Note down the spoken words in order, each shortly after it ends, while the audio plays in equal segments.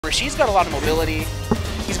Rashid's got a lot of mobility.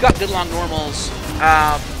 He's got good long normals.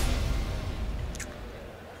 Yeah,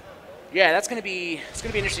 it's gonna be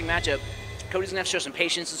an interesting matchup. Cody's gonna have to show some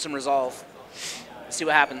patience and some resolve. Let's see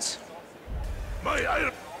what happens.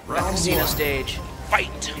 At the casino stage.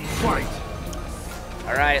 Fight.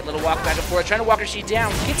 All right, little walk back and forth, trying to walk Rashid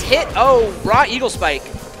down. Gets hit. Oh, raw eagle spike.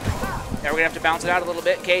 Now we're gonna have to bounce it out a little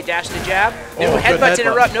bit. Okay, dash the jab. No headbutt to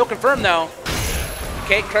interrupt. No confirm though.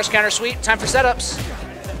 Okay, crush counter sweep. Time for setups.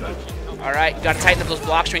 All right, got to tighten up those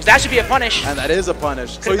block strings. That should be a punish. And that is a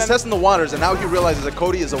punish. So he's testing the waters, and now he realizes that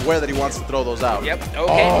Cody is aware that he wants to throw those out. Yep.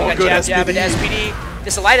 Okay, we got jab into SPD.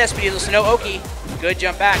 This is a light SPD, so no Oki. Good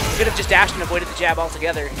jump back. Could have just dashed and avoided the jab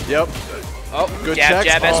altogether. Yep. Oh, good jab,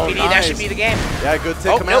 checks. SPD. Nice. That should be the game. Yeah, good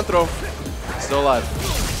tick, command throw. Still alive.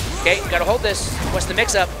 Okay, got to hold this. What's the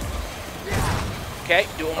mix-up? Okay,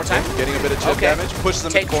 do it one more time. Getting a bit of chip damage, pushes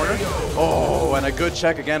him in the corner. Oh, and a good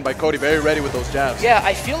check again by Cody, very ready with those jabs. Yeah,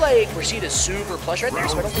 I feel like Rashid is super plush right there,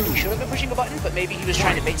 so I don't think he should have been pushing a button, but maybe he was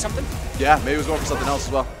trying to bait something. Yeah, maybe he was going for something else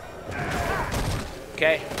as well.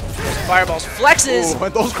 Okay, fireballs, flexes. Ooh,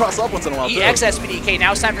 and those cross up once in a while, EX SPD. Okay,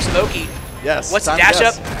 now it's time for some Oki. Yes. What's the dash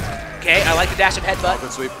up? Okay, I like the dash up headbutt.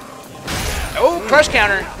 Good sweep. Oh, crush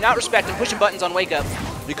counter. Not respecting, pushing buttons on wake up.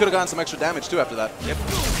 He could have gotten some extra damage too after that. Yep.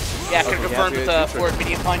 Yeah, could have confirmed with the forward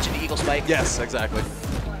medium punch and the eagle spike. Yes, exactly.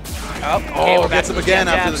 Oh, okay, gets him again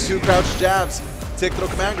after the 2 crouch jabs. Tick throw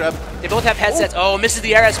command grab. They both have headsets. Oh, misses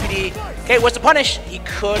the air SPD. Okay, what's the punish? I think he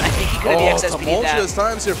could have EX SPD that. Tumultuous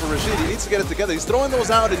times here for Rashid. He needs to get it together. He's throwing those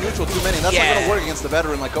out in neutral too many, and that's not going to work against a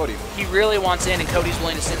veteran like Cody. He really wants in, and Cody's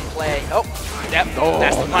willing to sit and play. Oh, yep,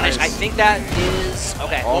 that's the punish. Nice. I think that is,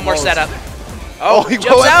 okay, one more setup. Oh, he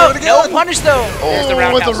jumps out. No punish, though. There's the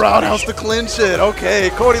roundhouse. With the roundhouse to clinch it. Okay,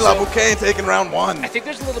 Cody LaBouquet taking round 1. I think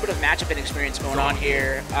there's a little bit of matchup inexperience going on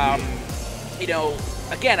here. You know,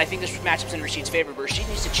 again, I think this matchup's in Rashid's favor, but Rashid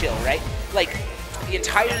needs to chill, right? Like, the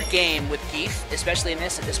entire game with Geef, especially in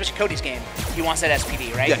this, especially Cody's game, he wants that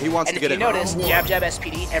SPD, right? Yeah, he wants to get it. And if you notice, jab, jab,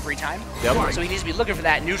 SPD every time. Yep. So he needs to be looking for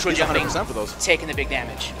that neutral jumping, 100% for those. Taking the big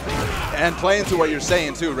damage. And playing to what you're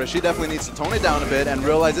saying, too, Rashid definitely needs to tone it down a bit and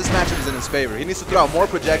realize this matchup is in his favor. He needs to throw out more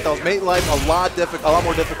projectiles, make life a lot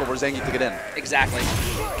more difficult for Zangief to get in. Exactly.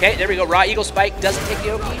 Okay, there we go. Raw Eagle Spike doesn't take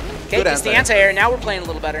the Oki. Okay, it's the anti-air. Now we're playing a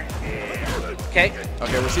little better. Okay.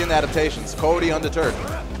 Okay, we're seeing the adaptations. Cody undeterred.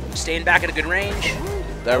 Staying back at a good range.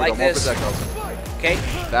 There we go, more projectiles. Okay.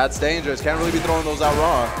 That's dangerous. Can't really be throwing those out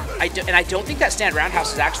raw. And I don't think that stand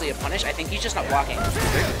roundhouse is actually a punish. I think he's just not blocking.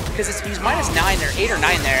 Because he's -9 there, 8 or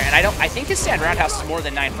 9 there, and I think his stand roundhouse is more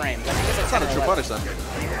than 9 frames. I think it's that's not a true punish then.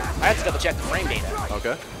 I have to double check the frame data.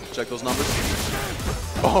 Okay. Check those numbers.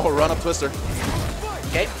 Oh, run up twister.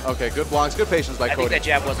 Okay. Okay, good blocks, good patience by Cody. I think that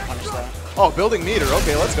jab wasn't punished though. Oh, building meter.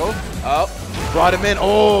 Okay, let's go. Oh. Brought him in.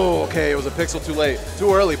 Oh, okay, it was a pixel too late.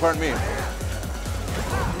 Too early, pardon me.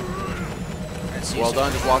 Well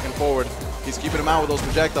done, just walking forward. He's keeping him out with those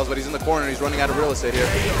projectiles, but he's in the corner. He's running out of real estate here.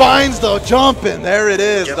 Finds the jumping. There it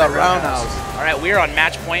is, the roundhouse. All right, we're on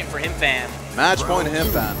match point for Himfan. Match point to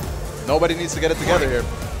Himfan. Nobody needs to get it together here.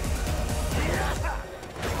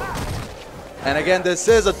 And again, this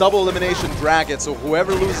is a double elimination bracket, so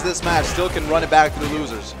whoever loses this match still can run it back to the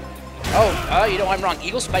losers. Oh, you know, I'm wrong.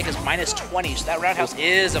 Eagle Spike is -20, so that roundhouse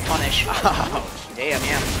is a punish. Damn,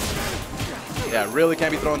 yeah. Yeah, really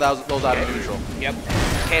can't be throwing those out of neutral. Yep.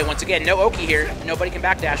 Okay, once again, no Oki here. Nobody can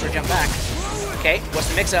backdash or jump back. Okay, what's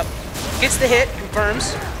the mix-up? Gets the hit,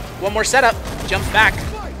 confirms. One more setup, jumps back.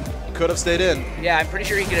 Could have stayed in. Yeah, I'm pretty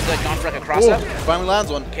sure he could have like gone for like a cross-up. Finally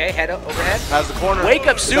lands one. Okay, head up, overhead. Has the corner. Wake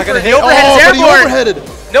up super. The overhead is airborne. Overheaded.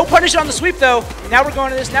 No punish on the sweep though. Now we're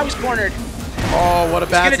going to this. Now he's cornered. Oh, what a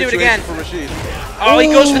bad situation do it again. for Rashid. Oh, he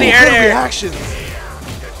goes for the air there. Reactions.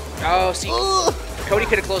 Oh, see. Cody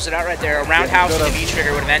could have closed it out right there. A roundhouse and the V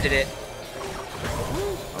trigger would have ended it.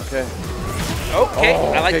 Okay. Okay,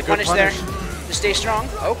 I like the punish there. Just stay strong.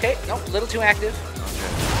 Okay, nope, a little too active.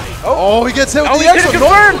 Oh, he gets hit with the X. Oh, he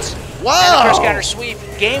confirmed. Wow. And the first counter sweep.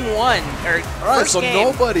 Game 1. All right, so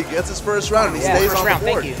nobody gets his first round, and he stays on the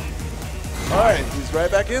board. Thank you. All right, he's right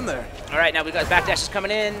back in there. All right, now we got backdashes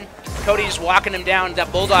coming in. Cody's walking him down.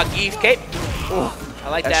 That Bulldog Geef. Okay. I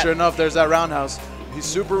like that. Sure enough, there's that roundhouse. He's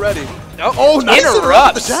super ready. Oh, nice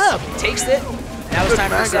interrupts. The jab. Takes it. Now it's time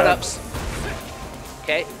for setups.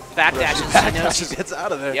 Okay, backdashes. He knows gets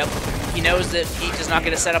out of there. Yep. He knows that he does not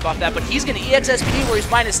get a setup off that, but he's going to EX SPD where he's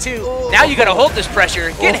 -2. Now you got to hold this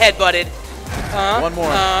pressure. Get headbutted. One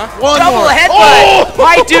more. Double headbutt.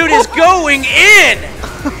 My dude is going in.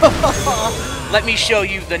 Let me show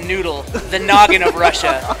you the noodle, the noggin of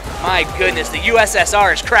Russia. My goodness, the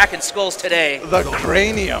USSR is cracking skulls today. The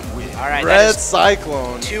cranium. All right, Red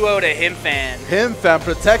Cyclone. 2-0 to Himfan. Himfan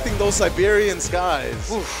protecting those Siberian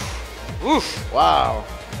skies. Oof. Oof. Wow.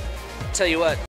 Tell you what.